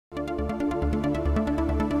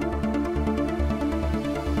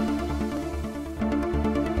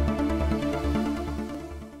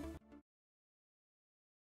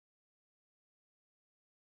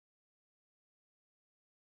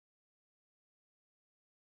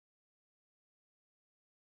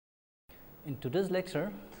In today's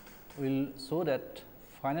lecture, we will show that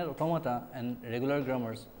finite automata and regular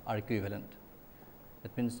grammars are equivalent.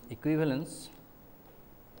 That means, equivalence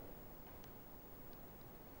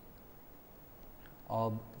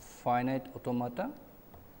of finite automata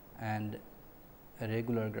and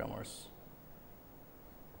regular grammars.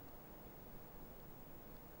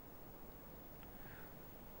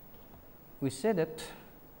 We say that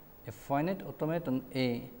a finite automaton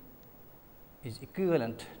A is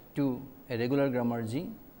equivalent to a regular grammar G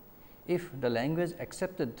if the language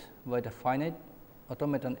accepted by the finite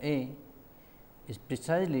automaton A is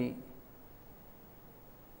precisely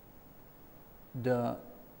the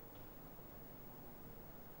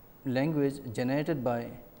language generated by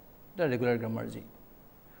the regular grammar G.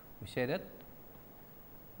 We say that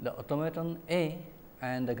the automaton A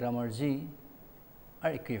and the grammar G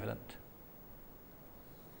are equivalent.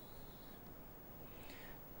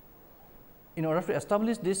 In order to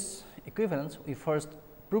establish this equivalence, we first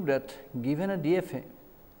prove that given a DFA,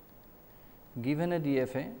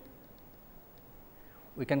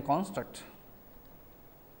 we can construct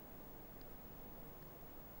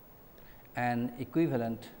an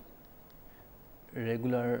equivalent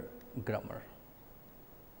regular grammar.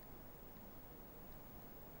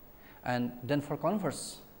 And then for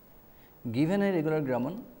converse, given a regular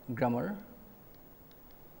grammar,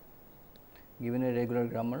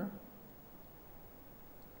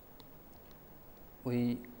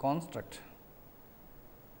 we construct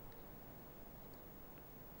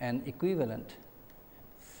an equivalent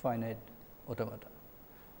finite automata.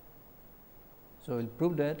 So, we will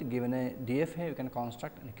prove that given a DFA, we can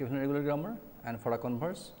construct an equivalent regular grammar, and for a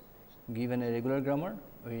converse, given a regular grammar,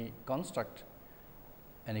 we construct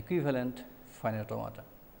an equivalent finite automata.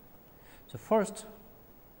 So, first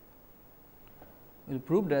we will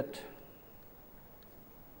prove that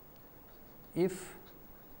if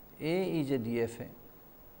A is a DFA,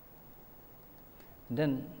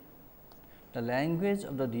 then the language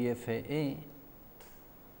of the DFA A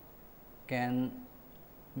can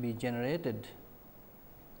be generated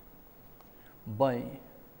by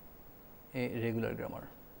a regular grammar.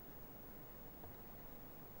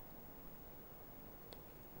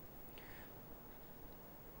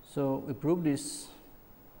 So, we prove this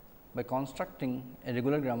by constructing a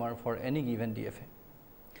regular grammar for any given DFA.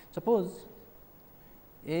 Suppose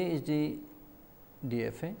A is the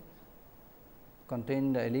DFA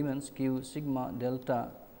contain the elements q sigma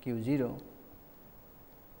delta q 0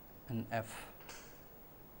 and f.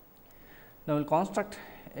 Now, we will construct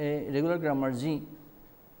a regular grammar G,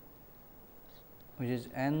 which is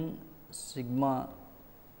n sigma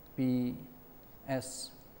p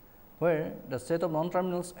s, where the set of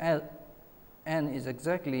non-terminals n is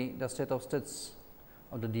exactly the set of states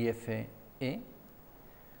of the DFA A.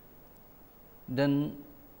 Then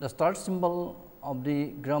the start symbol of the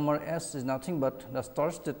grammar S is nothing but the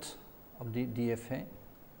start state of the DFA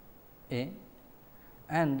A,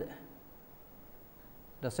 and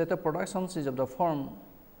the set of productions is of the form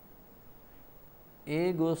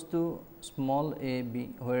A goes to small a b,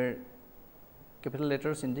 where capital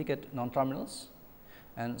letters indicate non-terminals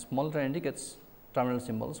and small letter indicates terminal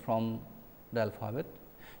symbols from the alphabet.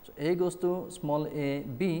 So, A goes to small a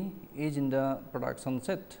b is in the production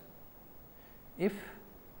set if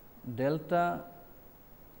delta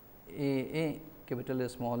a capital A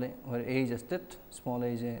small a, where A is a state, small a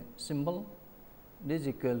is a symbol, is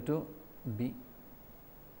equal to b.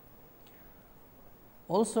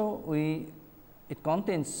 Also, it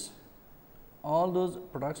contains all those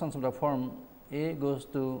productions of the form A goes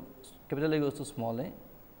to capital A goes to small a,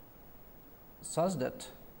 such that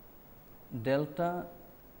delta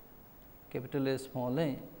capital A small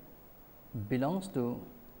a belongs to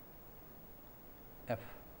f.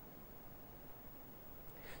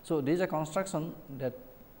 So, this is a construction that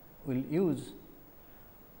we will use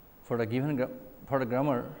for the given for the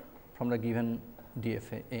grammar from the given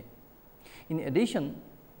DFA A. In addition,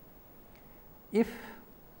 if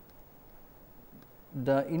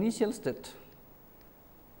the initial state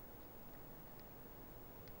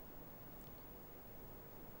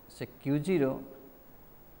say q 0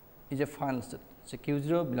 is a final state, say q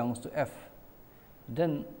 0 belongs to f,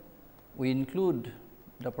 then we include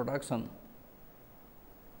the production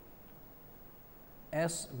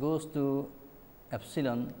S goes to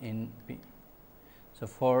epsilon in P. So,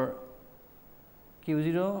 for q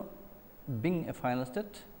 0 being a final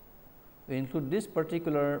state, we include this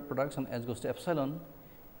particular production S goes to epsilon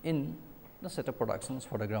in the set of productions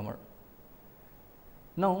for the grammar.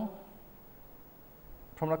 Now,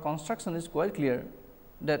 from the construction, it is quite clear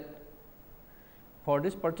that for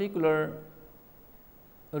this particular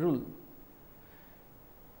rule,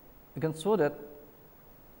 we can show that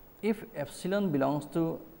if epsilon belongs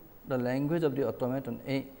to the language of the automaton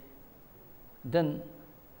A, then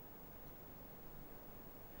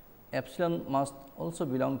epsilon must also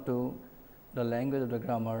belong to the language of the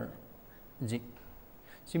grammar G.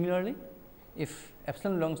 Similarly, if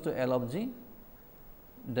epsilon belongs to L of G,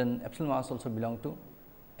 then epsilon must also belong to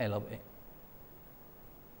L of A.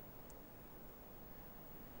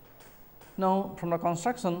 Now, from the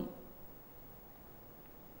construction,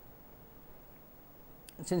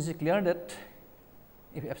 since it is clear that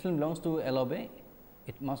if epsilon belongs to L of A,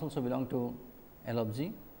 it must also belong to L of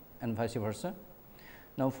G and vice versa.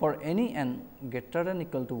 Now, for any n greater than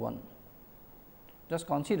equal to 1, just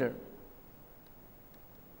consider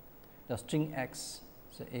the string x,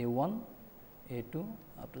 say A 1, A 2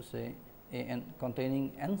 up to say A n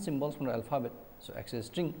containing n symbols from the alphabet. So, x is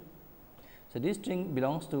string. So, this string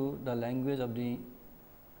belongs to the language of the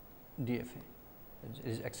DFA, it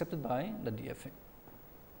is accepted by the DFA.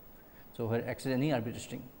 So, where x is any arbitrary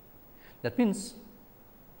string, that means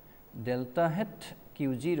delta hat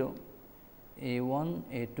q 0 A 1,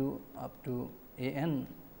 A 2 up to A n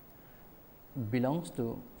belongs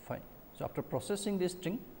to phi. So, after processing this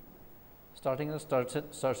string starting at start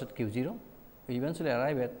set q 0, we eventually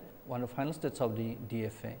arrive at one of the final states of the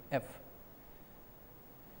DFA F.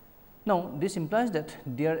 Now, this implies that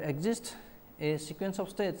there exists a sequence of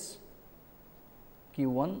states q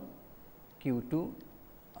 1, q 2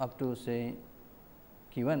 up to say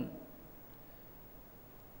q n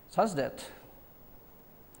such that,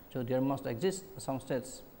 so there must exist some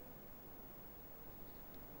states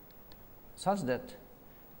such that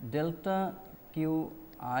delta q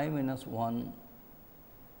I minus 1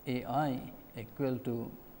 A I equal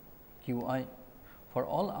to q I for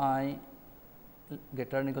all I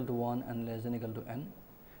greater than equal to 1 and less than equal to n,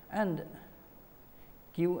 and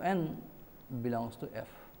q n belongs to F.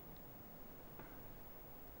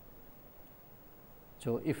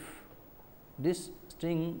 So, if this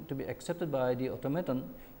string to be accepted by the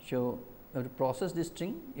automaton, so we have to process this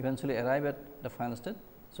string eventually arrive at the final state.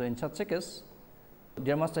 So, in such a case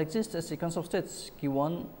there must exist a sequence of states q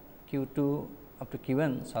 1, q 2 up to q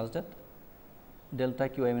n such that delta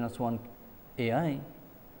q I minus 1 A I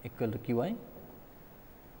equal to q I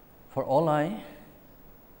for all I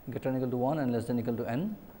greater than equal to 1 and less than equal to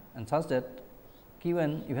n, and such that q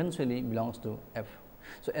n eventually belongs to F.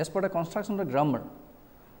 So, as per the construction of the grammar,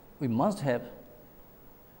 we must have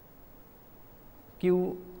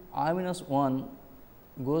q I minus 1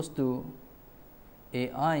 goes to A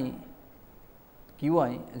I q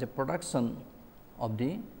I as a production of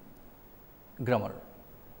the grammar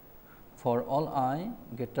for all I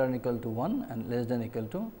greater than equal to 1 and less than equal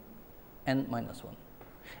to n minus 1,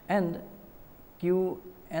 and q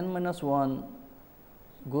n minus 1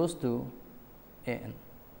 goes to A n.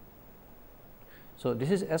 So,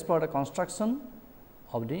 this is as per the construction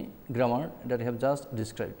of the grammar that I have just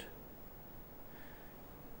described.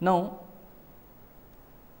 Now,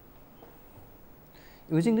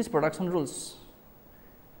 using these production rules,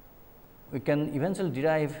 we can eventually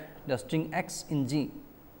derive the string x in G.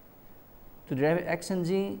 To derive x in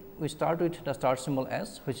G, we start with the start symbol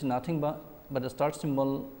s, which is nothing but the start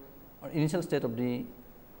symbol or initial state of the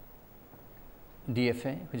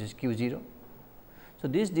DFA, which is q 0. So,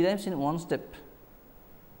 this derives in one step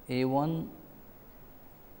A 1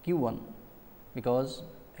 q 1, because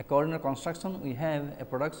according to construction we have a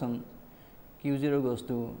production q 0 goes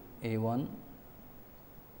to A 1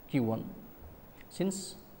 q 1.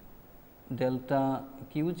 Since delta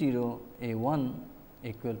q 0 A 1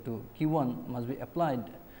 equal to q 1 must be applied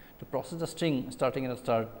to process the string starting at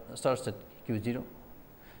start state q 0.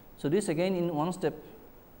 So, this again in one step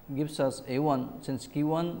gives us A 1, since q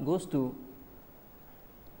 1 goes to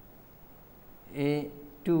A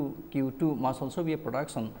 2 q 2 must also be a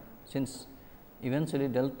production, since eventually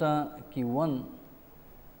delta q 1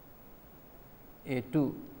 A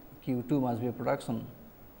 2 q 2 must be a production,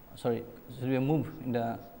 sorry, it will be a move in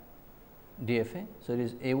the DFA. So, it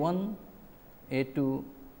is A 1 A 2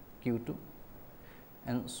 q 2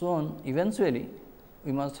 and so on. Eventually,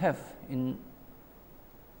 we must have in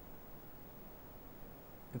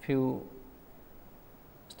a few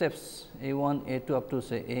steps A 1 A 2 up to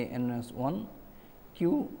say A n minus 1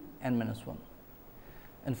 q n minus 1,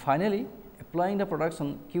 and finally, applying the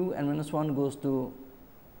production q n minus 1 goes to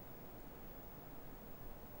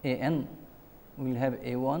A n, we will have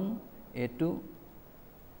A 1 A 2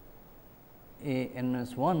 A n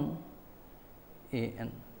minus 1 A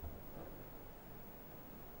n,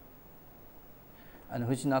 and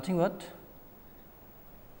which is nothing but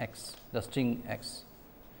x, the string x.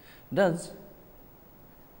 Thus,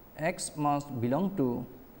 x must belong to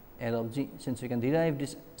L of G, since we can derive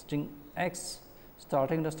this string x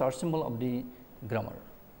starting the start symbol of the grammar.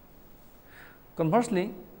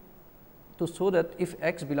 Conversely, to show that if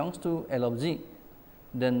x belongs to L of G,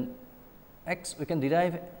 then x we can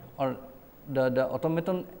derive, or the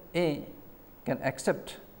automaton A can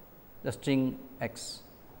accept the string x.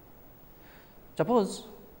 Suppose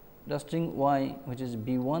the string y, which is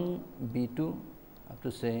B1, B2 up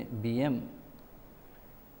to say Bm,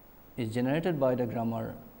 is generated by the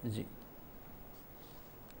grammar G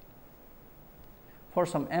for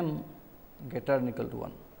some m greater than or equal to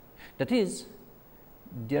 1. That is,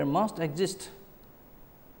 there must exist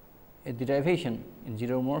a derivation in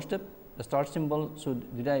 0 or more step. The start symbol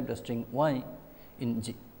should derive the string y in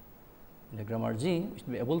G. In the grammar G, we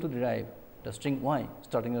should be able to derive the string y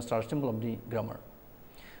starting the start symbol of the grammar.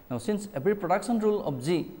 Now, since every production rule of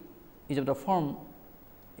G is of the form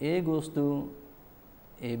A goes to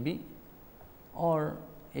A B or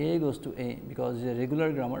A goes to A, because it is a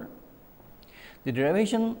regular grammar, the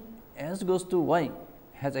derivation S goes to y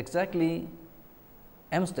has exactly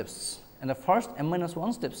m steps, and the first m minus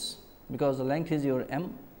 1 steps, because the length is your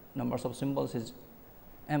m, numbers of symbols is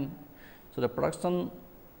m. So, the production,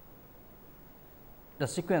 the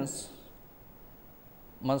sequence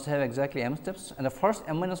must have exactly m steps, and the first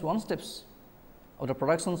m minus 1 steps of the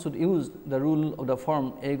production should use the rule of the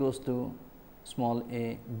form A goes to small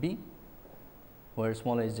a b, where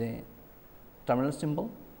small a is a terminal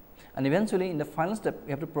symbol, and eventually in the final step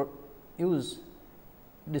we have to use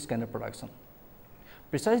this kind of production.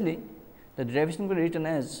 Precisely, the derivation will be written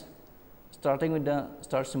as starting with the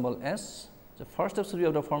start symbol S. The first step should be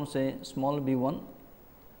of the form say small b 1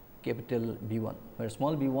 capital B 1, where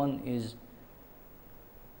small b 1 is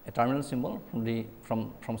a terminal symbol from the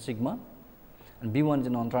from sigma, and B 1 is a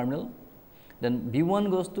non-terminal. Then B 1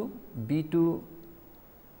 goes to B 2,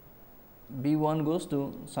 B 1 goes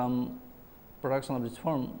to some production of this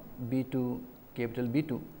form B 2 capital B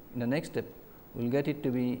 2. In the next step, we will get it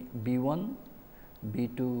to be B 1, B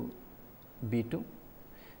 2, B 2,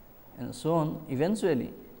 and so on.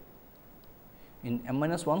 Eventually, in m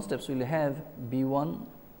minus 1 steps, we will have B 1,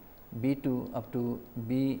 B 2 up to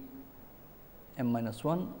B m minus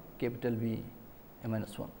 1 capital B m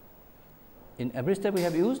minus 1. In every step, we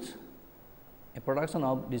have used a production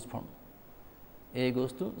of this form A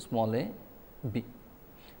goes to small a b.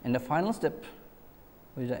 And the final step,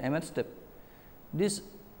 which is the mth step, this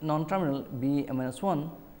non-terminal B m minus 1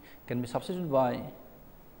 can be substituted by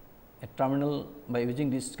a terminal by using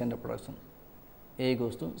this kind of production A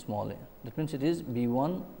goes to small a. That means, it is B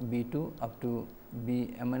 1, B 2 up to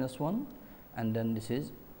B m minus 1, and then this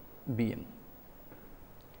is B m.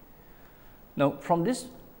 Now, from this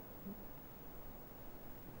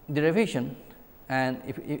derivation, and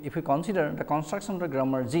if we consider the construction of the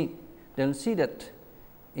grammar G, then we will see that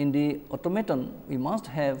in the automaton we must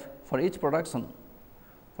have for each production,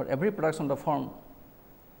 for every production of the form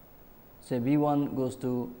say B 1 goes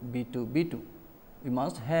to B 2 B 2, we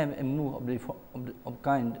must have a move of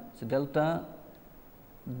kind so delta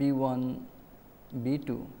B 1 B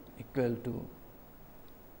 2 equal to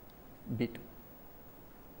B 2.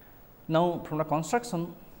 Now, from the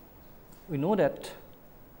construction we know that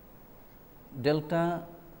delta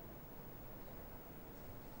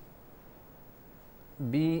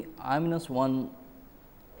B I minus 1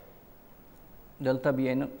 delta B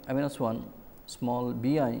I minus 1 small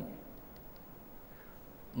b I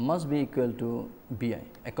must be equal to B I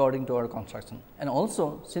according to our construction. And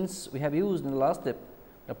also, since we have used in the last step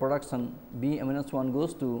the production B m minus 1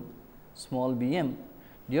 goes to small b m,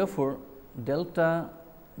 therefore, delta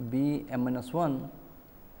B m minus 1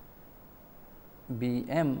 B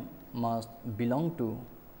m must belong to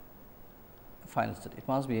final state. It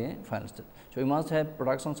must be a final state. So, we must have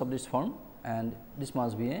productions of this form, and this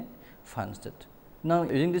must be a final state. Now,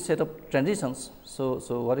 using this set of transitions, so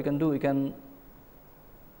what you can do, we can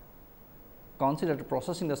consider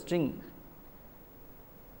processing the string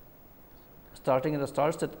starting at the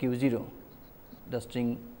start state q 0, the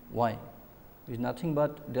string y is nothing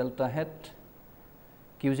but delta hat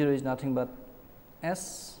q 0 is nothing but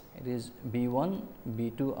s, it is B 1,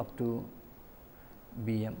 B 2 up to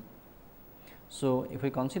B m. So, if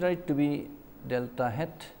we consider it to be delta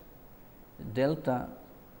hat delta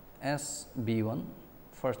s B 1,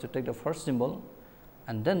 first to take the first symbol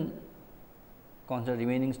and then consider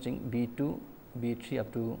remaining string B 2, B 3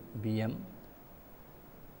 up to B m.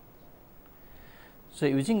 So,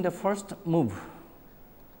 using the first move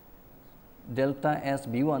delta s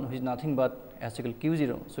B 1, which is nothing but s equal q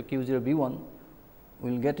 0. So, q 0 B 1,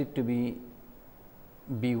 we will get it to be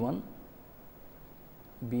B 1,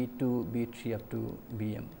 B 2, B 3 up to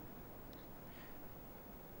B m.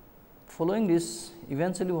 following this,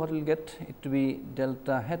 eventually what we will get it to be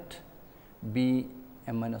delta hat B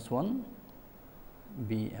m minus 1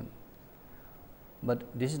 B m, but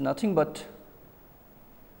this is nothing but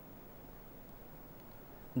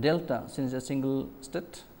delta, since a single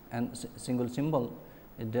state and single symbol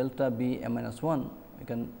is delta B m minus 1, we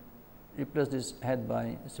can replace this hat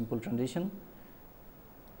by a simple transition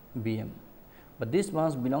B m, but this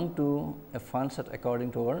must belong to a final set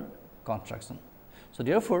according to our construction. So,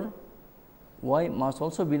 therefore, y must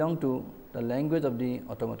also belong to the language of the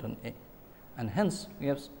automaton A, and hence we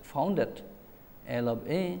have found that L of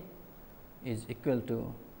A is equal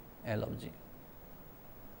to L of G.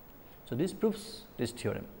 So, this proves this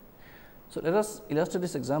theorem. So, let us illustrate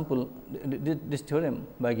this example, this theorem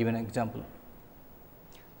by giving an example.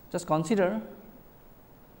 Just consider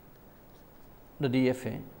the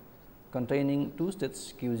DFA containing two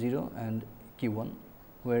states q 0 and q 1,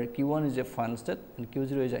 where q 1 is a final state and q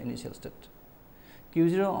 0 is an initial state. Q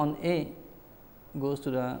 0 on A goes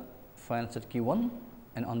to the final state q 1,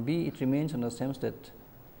 and on B it remains on the same state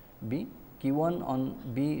B. Q 1 on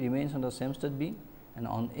B remains on the same state B, and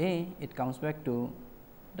on A it comes back to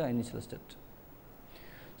the initial state.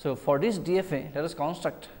 So, for this DFA, let us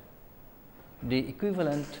construct the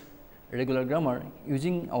equivalent regular grammar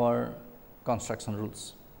using our construction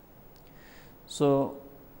rules. So,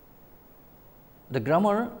 the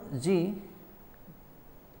grammar G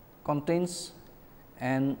contains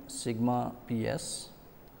n sigma P s,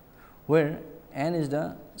 where n is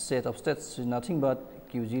the set of states, is nothing but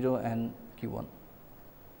q 0 and q 1,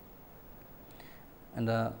 and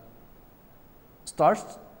the start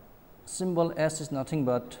symbol s is nothing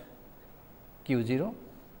but q 0.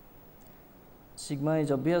 Sigma is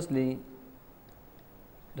obviously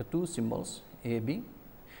the two symbols A B,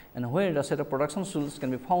 and where the set of production rules can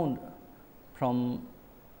be found from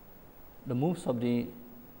the moves of the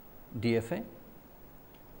DFA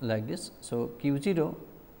like this. So, q 0,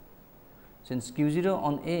 since q 0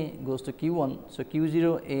 on A goes to q 1, so q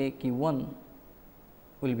 0 A q 1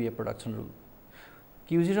 will be a production rule.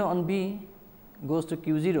 Q 0 on B goes to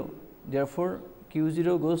q 0, therefore, q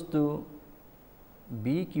 0 goes to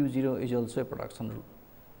B q 0 is also a production rule,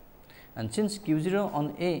 and since q 0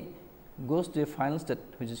 on A goes to a final state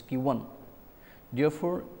which is q 1,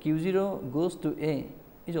 therefore, q 0 goes to A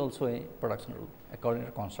is also a production rule according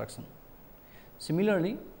to construction.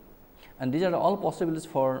 Similarly, and these are all possibilities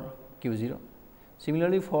for q 0.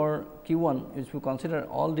 Similarly, for q 1, if you consider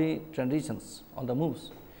all the transitions, all the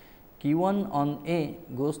moves, q 1 on A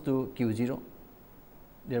goes to q 0,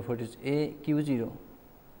 therefore, it is A q 0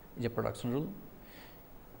 is a production rule.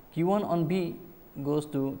 Q 1 on B goes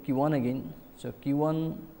to q 1 again. So, q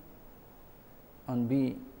 1 on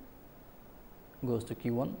B goes to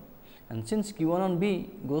q 1, and since q 1 on B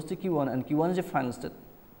goes to q 1 and q 1 is a final state,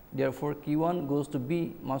 therefore, q 1 goes to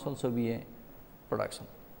B must also be a production.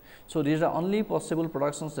 So, these are only possible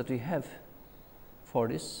productions that we have for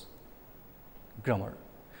this grammar.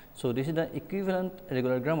 So, this is the equivalent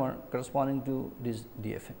regular grammar corresponding to this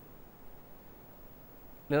DFA.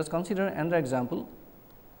 Let us consider another example.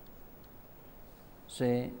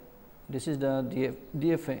 Say this is the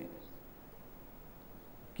DFA,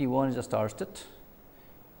 q 1 is the start state,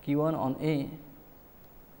 q 1 on A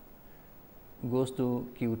goes to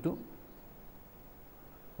q 2,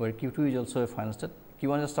 where q 2 is also a final state. Q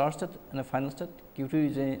 1 is a start state and a final state, q 2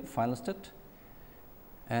 is a final state,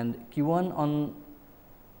 and q 1 on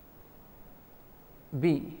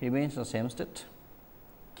B remains the same state.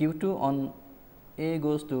 Q 2 on A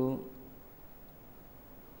goes to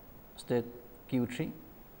state q 3,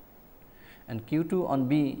 and q 2 on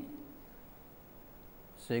B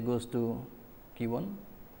say goes to q 1,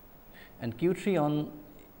 and q 3 on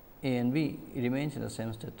A and B remains in the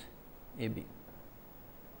same state A B.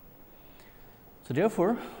 So,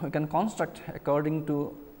 therefore, we can construct according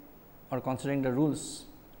to or considering the rules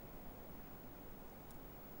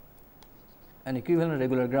an equivalent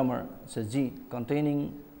regular grammar say G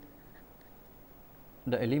containing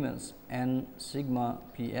the elements n sigma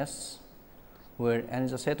P s, where n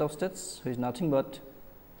is a set of states which is nothing but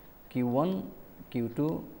q 1, q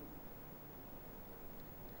 2,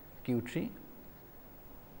 q 3.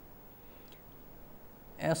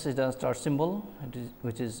 S is the start symbol,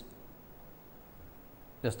 which is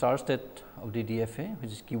the start state of the DFA,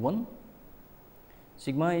 which is q 1.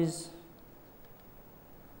 Sigma is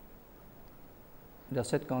the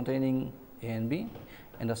set containing A and B,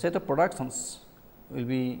 and the set of productions will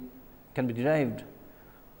be can be derived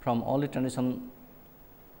from all the transition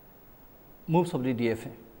moves of the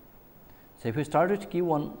DFA. So, if we start with q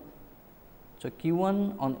 1, so q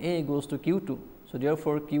 1 on A goes to q 2. So,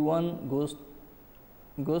 therefore, q 1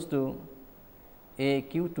 goes to A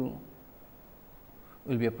Q2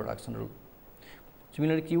 will be a production rule.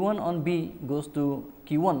 Similarly, Q1 on B goes to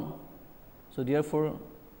Q1. So, therefore,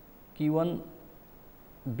 Q1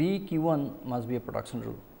 B Q1 must be a production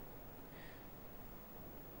rule.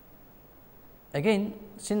 Again,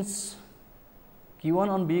 since Q1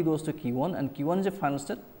 on B goes to Q1 and Q1 is a final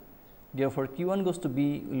state, therefore, Q1 goes to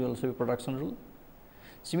B will also be a production rule.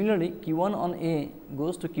 Similarly, Q1 on A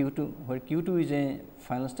goes to Q2, where Q2 is a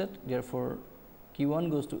final state, therefore,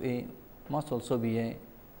 Q1 goes to A must also be a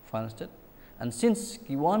final state. And since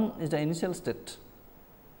Q1 is the initial state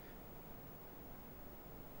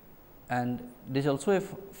and this is also a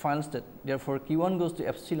final state, therefore, Q1 goes to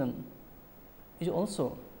epsilon is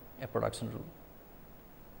also a production rule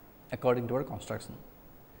according to our construction.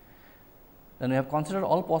 Then we have considered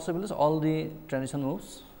all possibilities, all the transition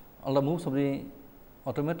moves, all the moves of the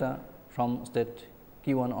automata from state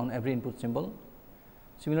Q1 on every input symbol.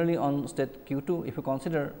 Similarly, on state Q2, if you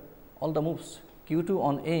consider all the moves, Q2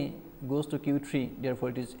 on A goes to Q3, therefore,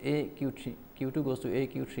 it is A Q3, Q2 goes to A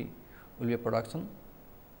Q3 will be a production.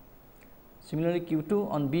 Similarly, Q2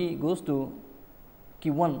 on B goes to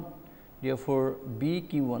Q1, therefore, B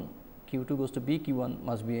Q1, Q2 goes to B Q1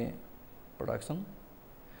 must be a production.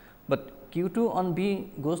 But Q2 on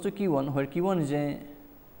B goes to Q1, where Q1 is a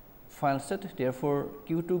final state, therefore,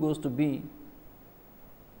 Q2 goes to B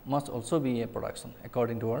must also be a production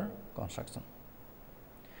according to our construction.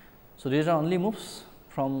 So, these are only moves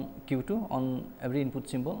from Q2 on every input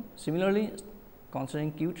symbol. Similarly,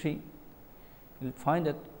 considering Q3, you will find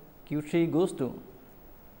that Q3 goes to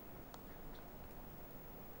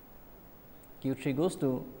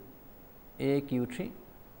A Q3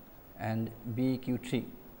 and B Q3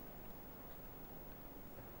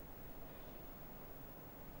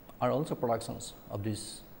 are also productions of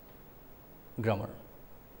this grammar.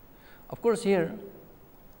 Of course, here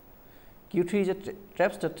Q3 is a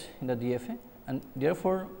trap state in the DFA and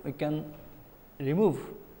therefore, we can remove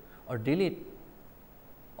or delete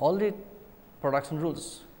all the production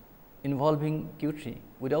rules involving Q3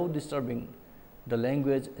 without disturbing the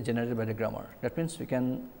language generated by the grammar. That means, we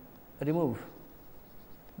can remove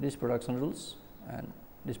these production rules and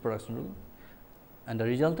this production rule, and the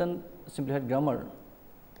resultant simplified grammar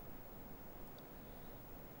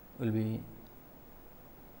will be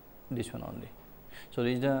this one only. So,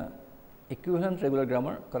 this is the equivalent regular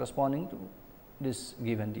grammar corresponding to this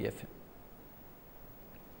given DFA.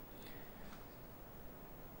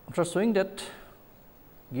 After showing that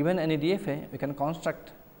given any DFA, we can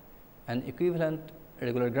construct an equivalent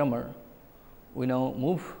regular grammar, we now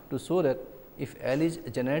move to show that if L is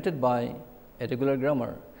generated by a regular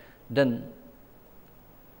grammar, then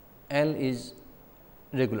L is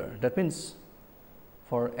regular. That means,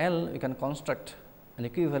 for L we can construct an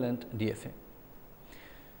equivalent DFA.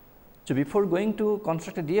 So, before going to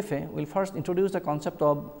construct a DFA, we will first introduce the concept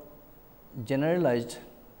of generalized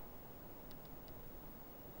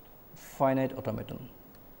finite automaton.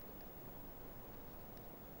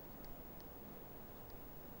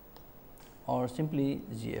 Or simply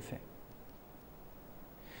GFA.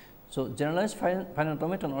 So, generalized finite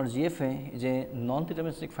automaton or GFA is a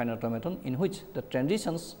non-deterministic finite automaton in which the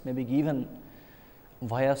transitions may be given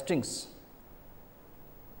via strings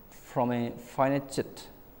from a finite set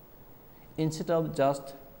instead of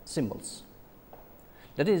just symbols.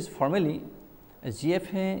 That is, formally a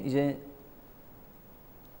GFA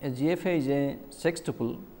is a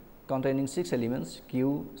sextuple containing 6 elements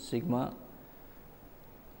Q, sigma,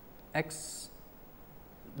 x,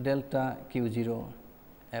 delta, Q0,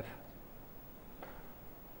 F.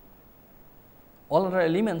 All other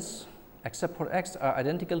elements except for x are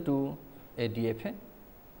identical to a DFA.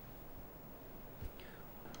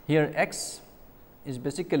 Here x is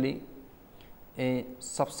basically a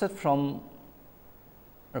subset from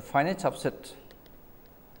a finite subset,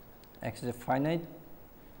 x is a finite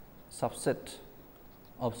subset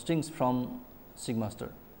of strings from sigma star,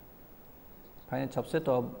 finite subset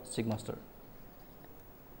of sigma star.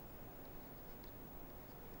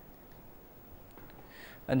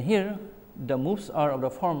 And here the moves are of the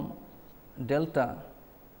form delta.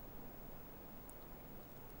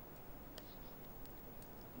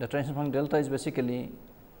 The transition function delta is basically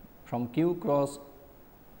from q cross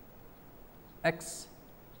x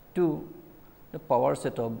to the power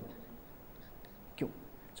set of q.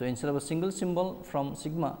 So, instead of a single symbol from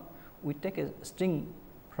sigma, we take a string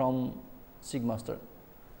from sigma star.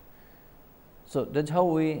 So, that is how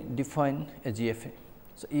we define a GFA.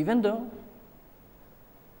 So, even though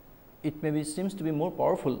it maybe seems to be more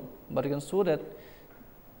powerful, but you can show that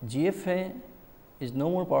GFA is no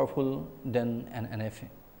more powerful than an NFA.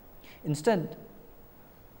 Instead,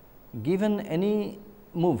 given any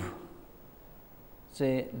move,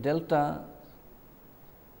 say delta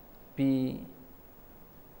p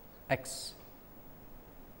x,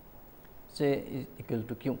 say is equal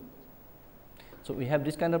to q. So, we have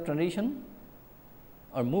this kind of transition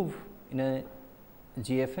or move in a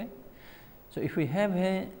GFA. So, if we have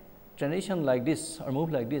a transition like this or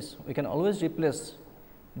move like this, we can always replace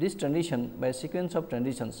this transition by a sequence of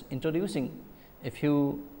transitions introducing a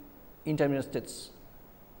few intermediate states,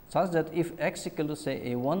 such that if x equal to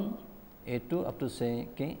say a 1, a 2 up to say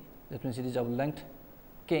k, that means it is of length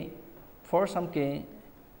k for some k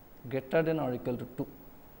greater than or equal to 2.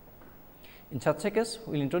 In such a case,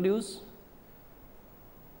 we will introduce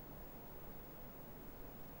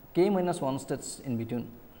k minus 1 states in between,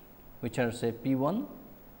 which are say p 1,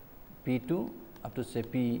 p 2 up to say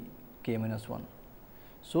p k minus 1.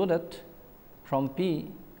 So, that from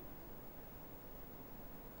p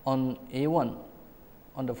on a 1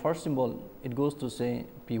 on the first symbol it goes to say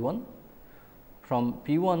p 1, from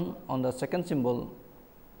p 1 on the second symbol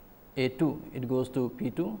a 2 it goes to p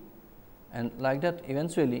 2, and like that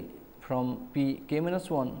eventually from p k minus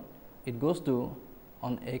 1 it goes to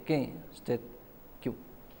on a k state q.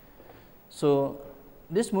 So,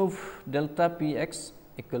 this move delta p x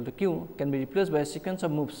equal to q can be replaced by a sequence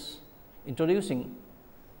of moves introducing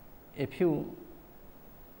a few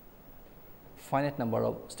finite number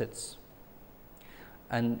of states,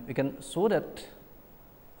 and we can show that,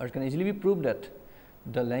 or it can easily be proved that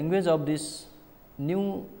the language of this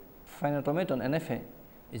new finite automaton NFA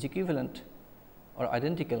is equivalent or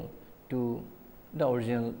identical to the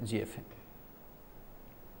original GFA.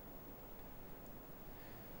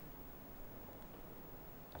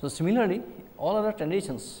 So, similarly, all other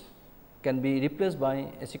transitions can be replaced by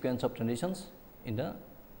a sequence of transitions in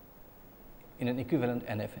an equivalent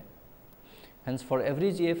NFA. Hence, for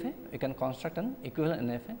every GFA, we can construct an equivalent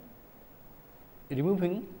NFA,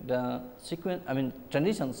 removing the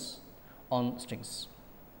transitions on strings.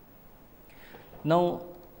 Now,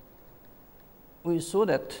 we show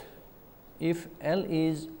that if L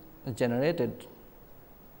is generated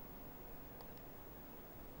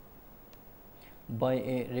by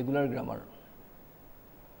a regular grammar,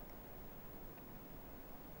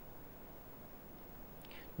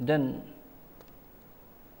 then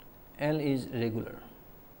L is regular.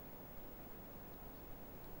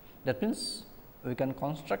 That means, we can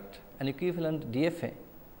construct an equivalent DFA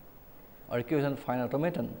or equivalent finite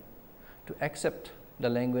automaton to accept the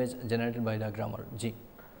language generated by the grammar G.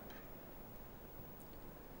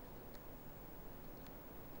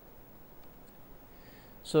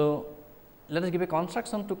 So, let us give a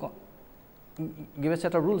construction to give a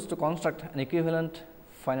set of rules to construct an equivalent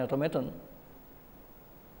finite automaton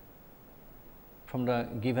from the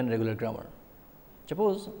given regular grammar.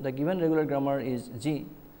 Suppose the given regular grammar is G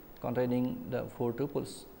containing the 4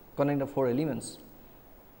 tuples, containing the 4 elements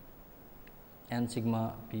and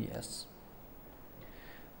sigma p s.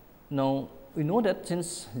 Now, we know that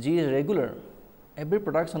since G is regular, every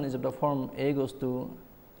production is of the form A goes to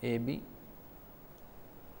A B,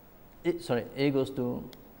 A goes to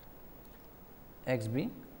x b,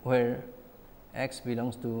 where x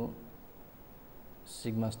belongs to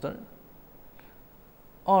sigma star,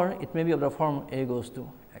 or it may be of the form A goes to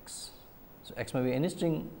x. So, x may be any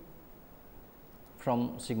string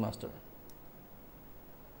from sigma star.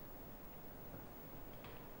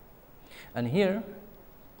 And here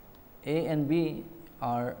A and B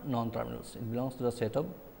are non-terminals, it belongs to the set of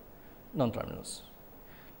non-terminals.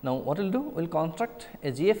 Now, what we will do? We will construct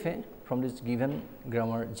a GFA from this given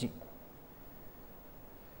grammar G,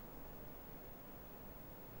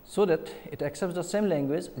 so that it accepts the same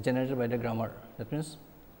language generated by the grammar, that means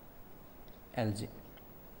LG.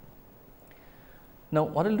 Now,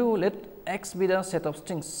 what we will do? Let x be the set of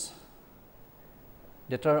strings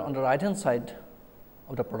that are on the right hand side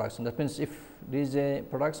of the production. That means, if this is a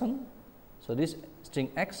production, so this string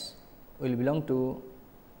x will belong to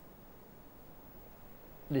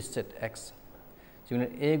this set x. So,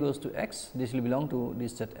 when A goes to x, this will belong to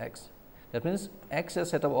this set x. That means, x is a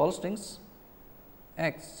set of all strings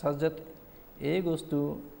x such that A goes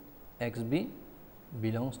to x b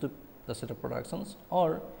belongs to the set of productions,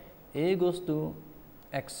 or A goes to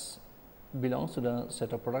x belongs to the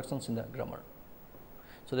set of productions in the grammar.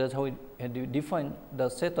 So, that is how we define the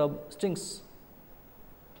set of strings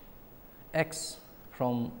x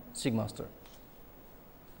from sigma star.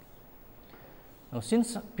 Now,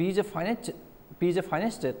 since P is a finite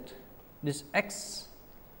state, this x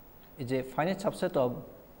is a finite subset of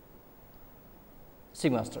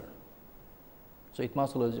sigma star. So, it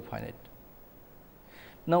must always be finite.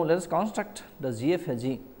 Now, let us construct the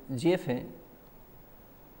GFA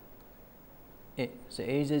A. So,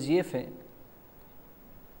 A is a GFA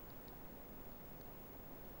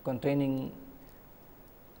containing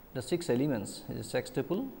the 6 elements, is a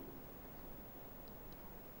sextuple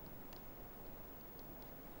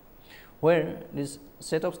where this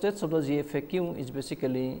set of states of the GFA Q is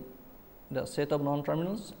basically the set of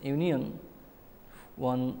non-terminals union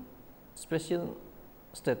one special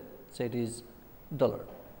state, say it is $.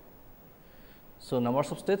 So,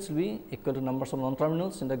 numbers of states will be equal to numbers of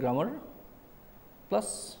non-terminals in the grammar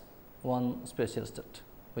plus one special state,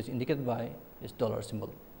 which is indicated by this $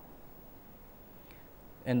 symbol.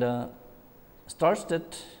 And the start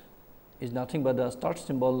state is nothing but the start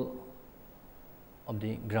symbol of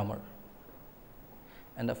the grammar,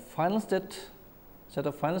 and the final state, set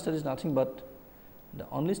of final state is nothing but the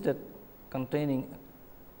only state containing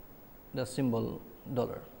the symbol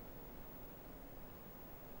 $.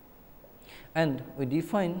 And we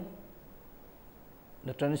define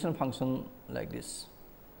the transition function like this.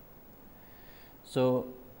 So,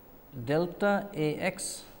 delta A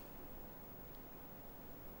x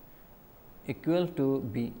equal to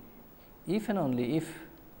B if and only if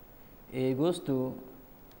A goes to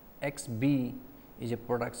x b is a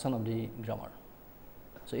production of the grammar.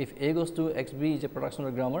 So, if A goes to x b is a production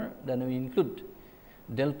of the grammar, then we include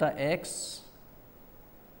delta x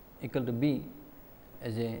equal to B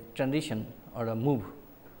as a transition or a move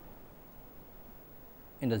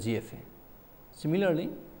in the GFA. Similarly,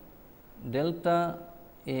 delta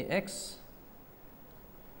A x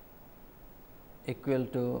equal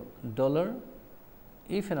to $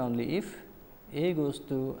 if and only if A goes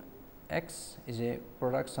to x is a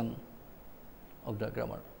production of the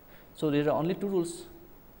grammar. So, there are only two rules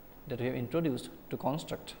that we have introduced to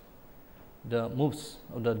construct the moves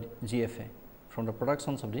of the GFA from the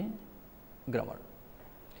productions of the grammar.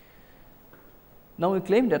 Now, we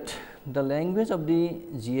claim that the language of the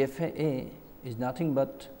GFA A is nothing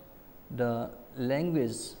but the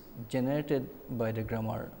language generated by the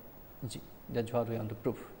grammar G. That is what we want to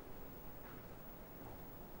prove.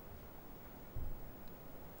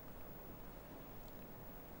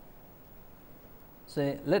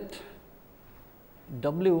 Say let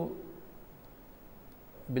W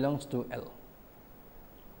belongs to L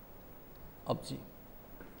of G.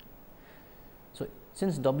 So,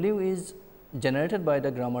 since W is generated by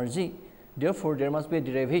the grammar G, therefore, there must be a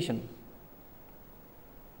derivation,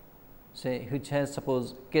 say which has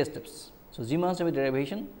suppose k steps. So, G must have a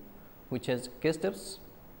derivation which has k steps,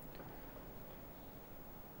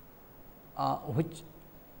 which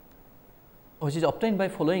is obtained by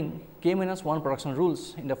following k minus 1 production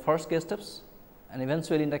rules in the first k steps and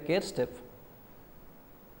eventually in the kth step.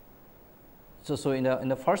 So, in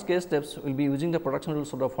the first k steps we will be using the production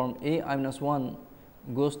rules of the form A I minus 1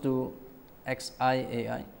 goes to x I A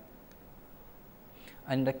I,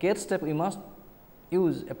 and in the kth step we must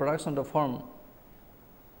use a production of the form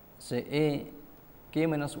say A k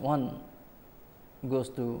minus 1 goes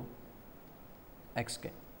to x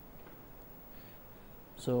k.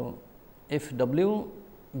 So, if W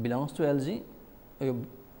belongs to L G, we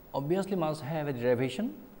obviously must have a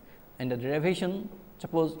derivation, and the derivation,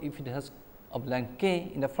 suppose if it has a blank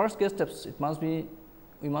k, in the first k steps it must be,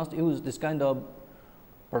 we must use this kind of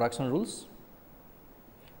production rules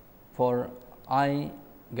for I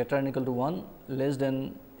greater than equal to 1 less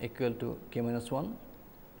than equal to k minus 1,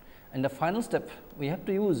 and the final step we have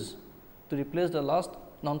to use to replace the last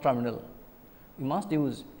non-terminal, we must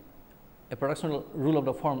use a production rule of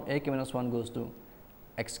the form A k minus 1 goes to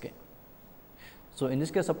x k. So, in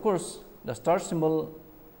this case of course, the start symbol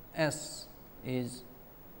S is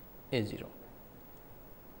A 0.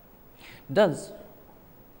 Thus,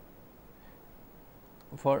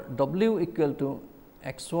 for W equal to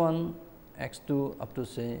x 1, x 2 up to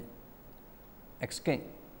say x k,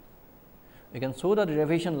 we can show the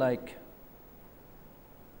derivation like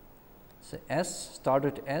say S start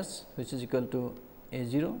with S which is equal to A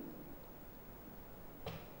 0.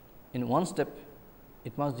 In one step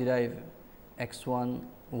it must derive x 1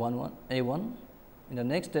 1 1 A 1, in the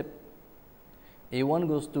next step A 1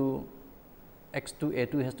 goes to x 2 A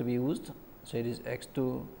 2 has to be used. So, it is x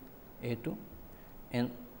 2 A 2 and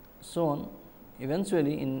so on.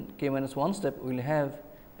 Eventually, in k minus 1 step we will have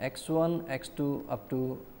x 1 x 2 up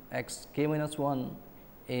to x k minus 1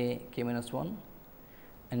 A k minus 1,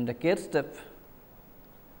 and the kth step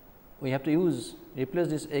we have to use replace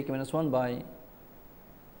this A k minus 1 by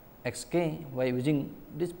x k by using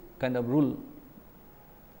this kind of rule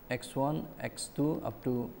x 1 x 2 up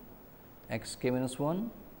to x k minus 1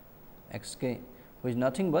 x k, which is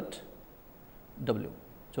nothing but W.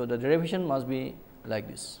 So, the derivation must be like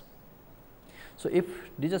this. So, if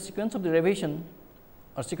this is a sequence of derivation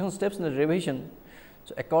or sequence steps in the derivation.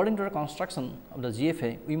 So, according to the construction of the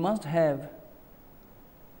GFA, we must have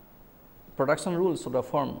production rules of the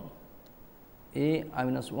form a I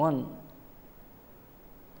minus 1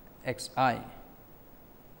 x I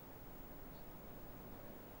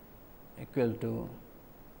equal to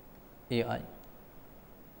a I.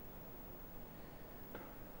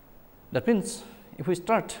 That means, if we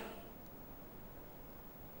start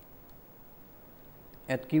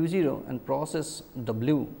at q 0 and process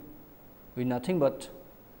w with nothing but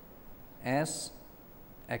s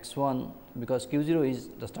x 1, because q 0 is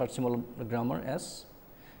the start symbol of the grammar s,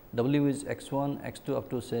 w is x 1, x 2 up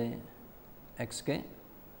to say x k.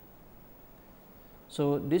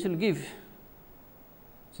 So, this will give,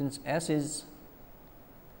 since s is,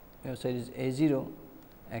 we have said is a 0,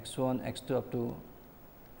 x 1, x 2 up to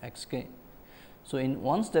x k. So, in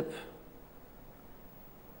one step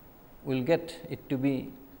we will get it to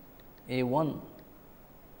be a 1,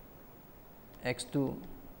 x 2,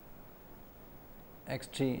 x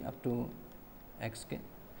 3 up to x k,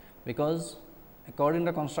 because according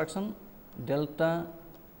to construction delta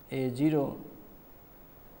a 0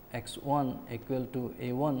 x 1 equal to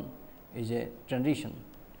a 1 is a transition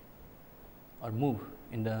or move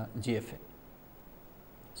in the GFA.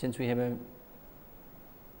 Since we have a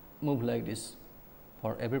move like this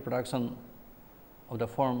for every production of the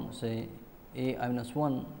form, say a I minus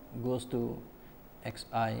 1 goes to x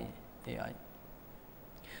I a I.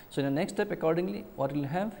 So, in the next step accordingly, what we will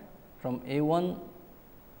have from a 1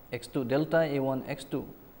 x 2 delta a 1 x 2,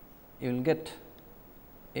 you will get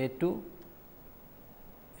a 2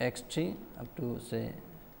 x 3 up to say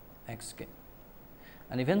x k,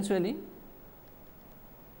 and eventually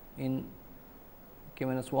in k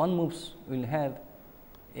minus 1 moves we will have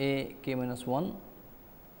a k minus 1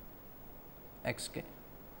 x k.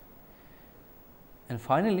 And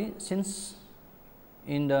finally, since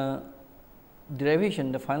in the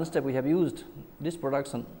derivation the final step we have used this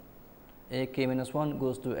production a k minus 1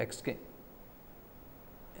 goes to x k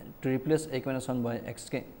to replace a k minus 1 by x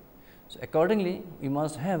k. So, accordingly we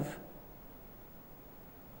must have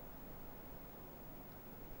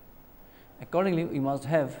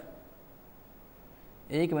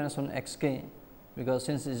a k minus 1 x k, because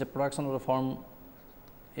since it is a production of the form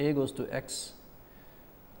a goes to x.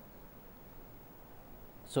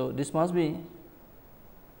 So, this must be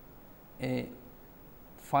a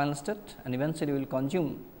final state, and eventually we will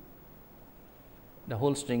consume the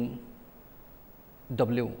whole string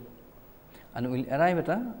w, and we will arrive at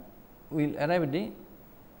the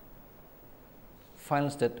final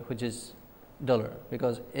state, which is dollar,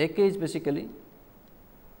 because a k is basically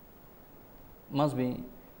must be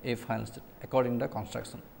a final state according to the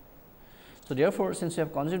construction. So, therefore, since we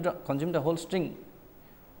have consumed the whole string,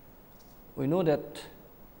 we know that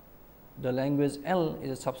the language L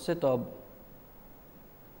is a subset of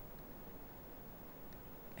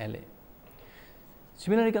L A.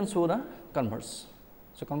 Similarly, you can show the converse.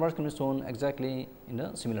 So, converse can be shown exactly in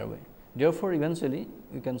a similar way. Therefore, eventually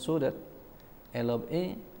we can show that L of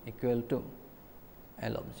A equal to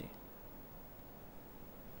L of G.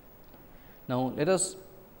 Now, let us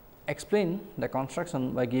explain the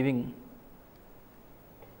construction by giving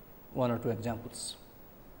one or two examples.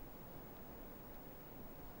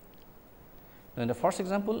 Now, in the first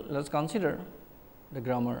example, let us consider the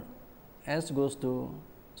grammar S goes to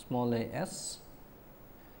small a s,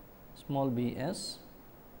 small b s,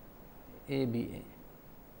 a b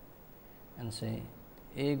a, and say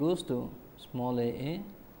a goes to small a,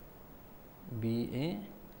 b a,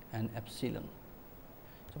 and epsilon.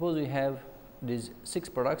 Suppose we have these 6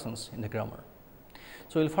 productions in the grammar.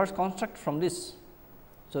 So, we will first construct from this.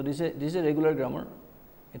 So, this is a regular grammar,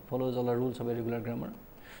 it follows all the rules of a regular grammar.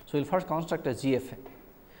 So, we will first construct a GFA.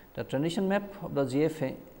 The transition map of the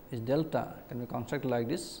GFA is delta, can be constructed like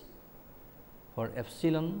this for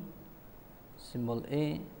epsilon, symbol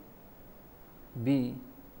a, b,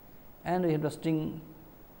 and we have the string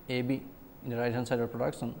a b in the right hand side of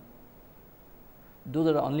production. Those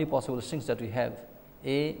are the only possible strings that we have,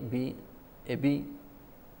 a b,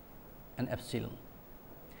 and epsilon.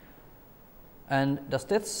 And the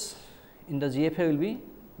states in the GFA will be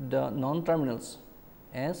the non terminals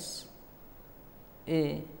S,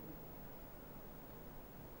 A,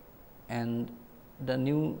 and the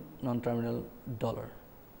new non terminal dollar.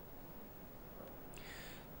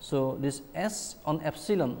 So, this S on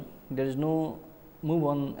epsilon, there is no move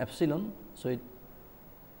on epsilon. So, it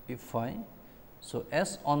be phi. So,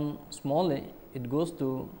 S on small a, it goes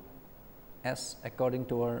to S according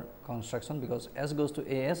to our construction, because S goes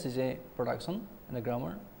to A S is a production in the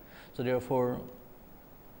grammar. So, therefore,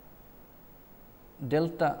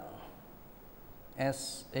 delta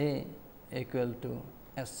S A equal to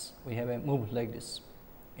S, we have a move like this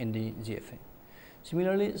in the GFA.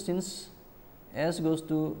 Similarly, since S goes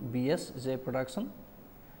to B S is a production,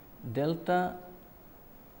 delta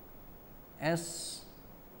S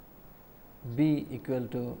B equal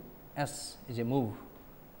to S is a move.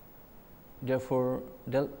 Therefore,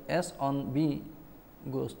 del S on B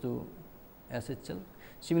goes to S itself.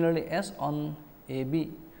 Similarly, S on A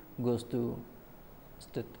B goes to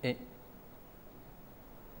state A.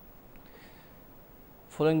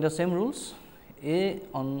 Following the same rules, A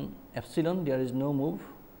on epsilon there is no move.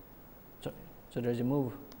 So, there is a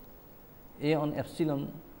move. A on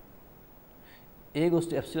epsilon, A goes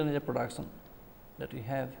to epsilon is a production that we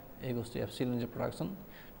have. A goes to epsilon is a production.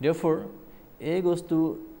 Therefore, A goes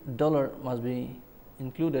to dollar must be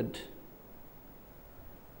included.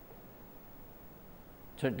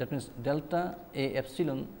 So, that means delta A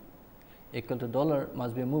epsilon equal to dollar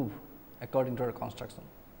must be a move according to our construction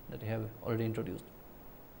that we have already introduced.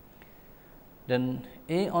 Then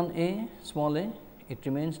A on A, small a, it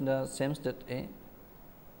remains in the same state A.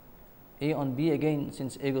 A on B again,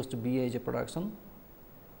 since A goes to B A is a production,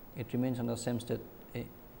 it remains on the same state A.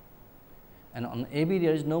 And on A B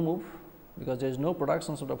there is no move, because there is no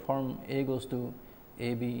production of the form A goes to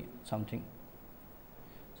A B something.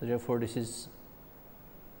 So, therefore, this is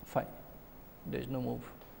phi, there is no move.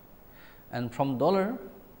 And from dollar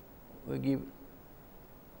we give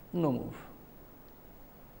no move.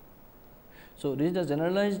 So, this is the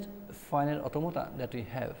generalized finite automata that we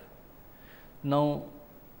have. Now,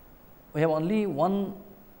 we have only one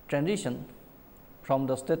transition from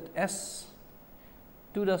the state S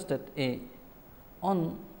to the state A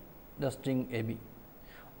on the string A B.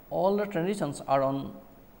 All the transitions are on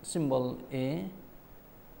symbol A,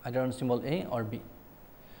 either on symbol A or B.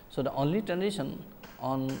 So, the only transition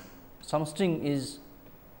on some string is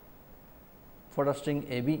for the string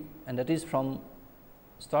A B, and that is from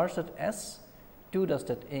start state S to the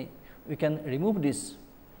state A. We can remove this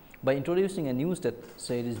by introducing a new state,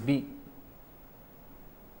 say it is B.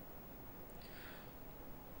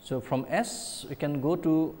 So, from S we can go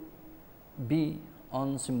to B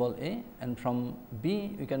on symbol A, and from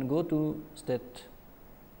B we can go to state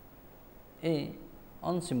A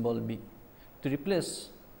on symbol B to replace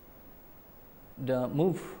the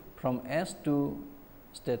move from S to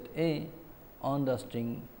state A on the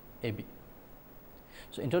string A B.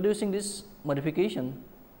 So, introducing this modification,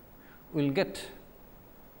 we will get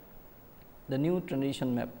the new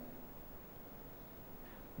transition map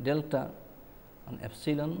delta on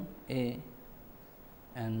epsilon A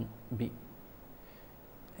and B.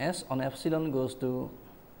 S on epsilon goes to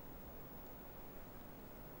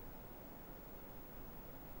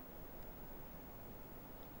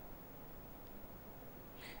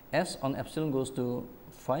S on epsilon goes to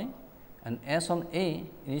phi, and S on A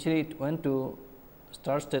initially it went to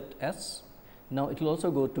start state S, now it will also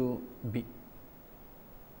go to B.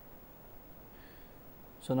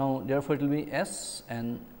 So, now therefore, it will be S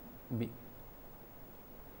and B,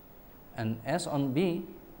 and S on B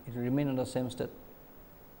it will remain on the same state,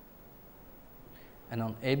 and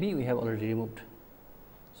on A B we have already removed.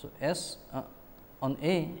 So, S on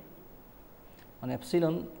A on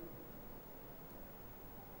epsilon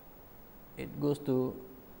it goes to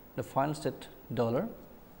the final state dollar,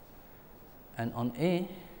 and on A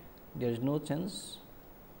there is no change,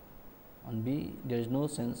 on B there is no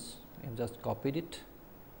change, we have just copied it.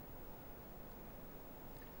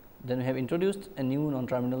 Then we have introduced a new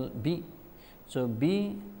non-terminal B. So,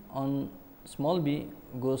 B on small b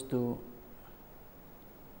goes to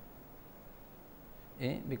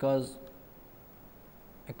A, because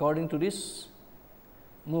according to this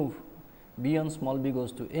move B on small b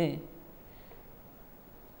goes to A,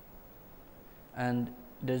 and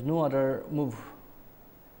there is no other move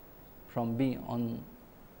from B on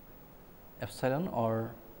epsilon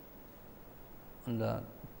or on the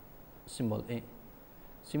symbol A.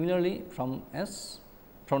 Similarly, from S,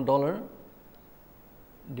 from dollar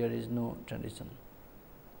there is no transition.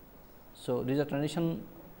 So, this is a transition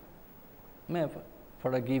map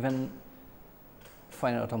for a given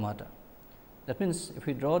finite automata. That means, if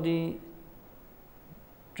we draw the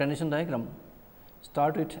transition diagram,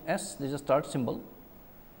 start with S, this is a start symbol.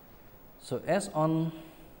 So, S on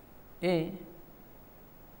A,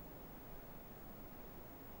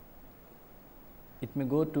 it may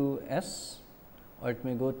go to S or it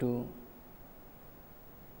may go to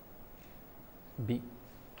B.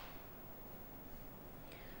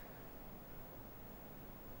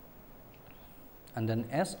 And then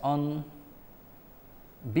S on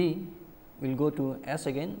B will go to S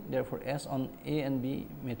again, therefore, S on A and B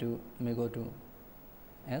may go to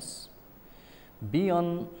S. B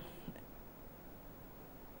on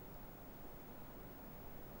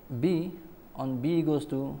B goes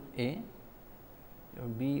to A, or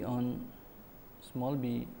B on small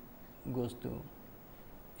b goes to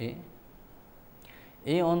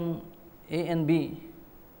A on A and B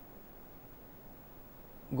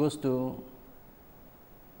goes to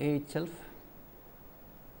A itself,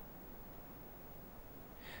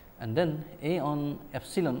 and then A on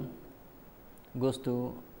epsilon goes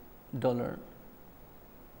to $,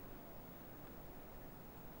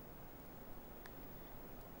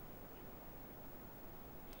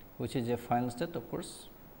 which is a final state. Of course,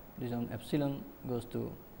 this on epsilon goes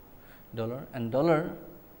to $, and $,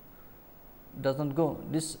 does not go,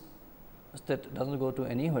 this state does not go to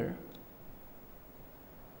anywhere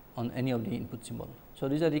on any of the input symbol. So,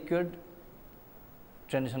 these are required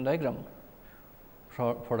transition diagram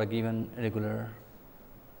for a given regular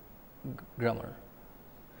grammar.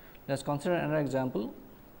 Let us consider another example.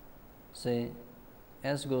 Say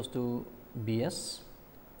S goes to B S,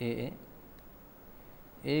 A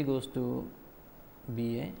goes to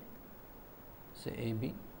B A, say A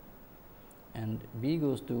B, and B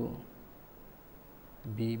goes to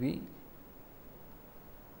B B,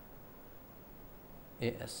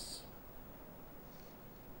 A S.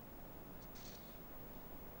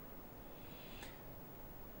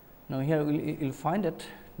 Now, here you will find that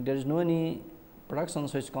there is no any production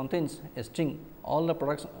which contains a string. All the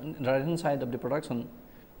production, the right hand side of the production,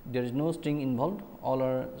 there is no string involved, all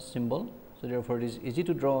are symbol. So, therefore, it is easy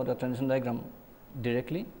to draw the transition diagram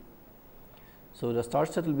directly. So, the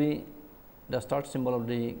start set will be the start symbol of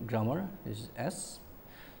the grammar, this is S.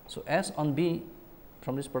 So, S on B,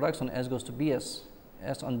 from this production S goes to B S,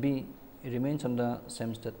 S on B remains on the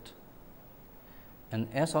same state, and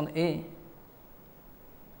S on A,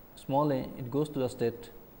 small a, it goes to the state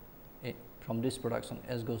A. From this production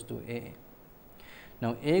S goes to A.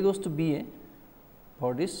 Now, A goes to B A,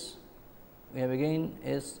 for this we have again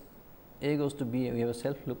S, A goes to B A, we have a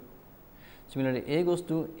self loop. Similarly, A goes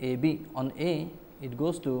to A B, on A it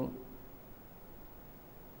goes to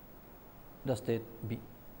the state B.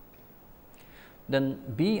 Then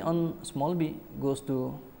B on small b goes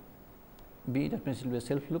to B, that means it will be a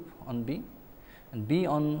self loop on B, and B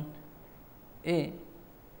on A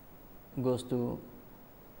goes to,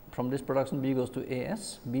 from this production B goes to A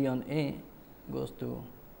S, B on A goes to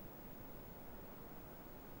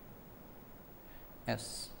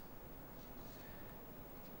S,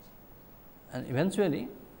 and eventually,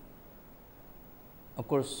 of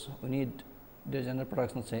course, we need, there is another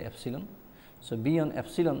production, say epsilon. So, B on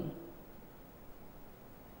epsilon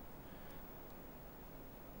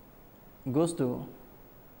goes to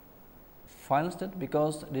final state,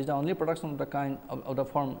 because this is the only production of the kind of the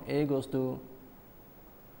form A goes to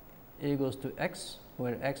X,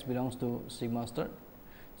 where X belongs to sigma star.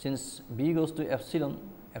 Since B goes to epsilon,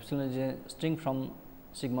 epsilon is a string from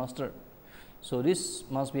sigma star. So, this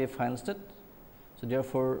must be a final state. So,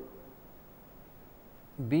 therefore,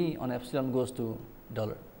 B on epsilon goes to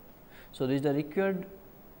 $. So, this is the required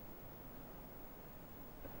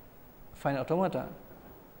final automata,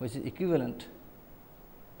 which is equivalent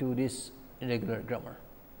to this regular grammar.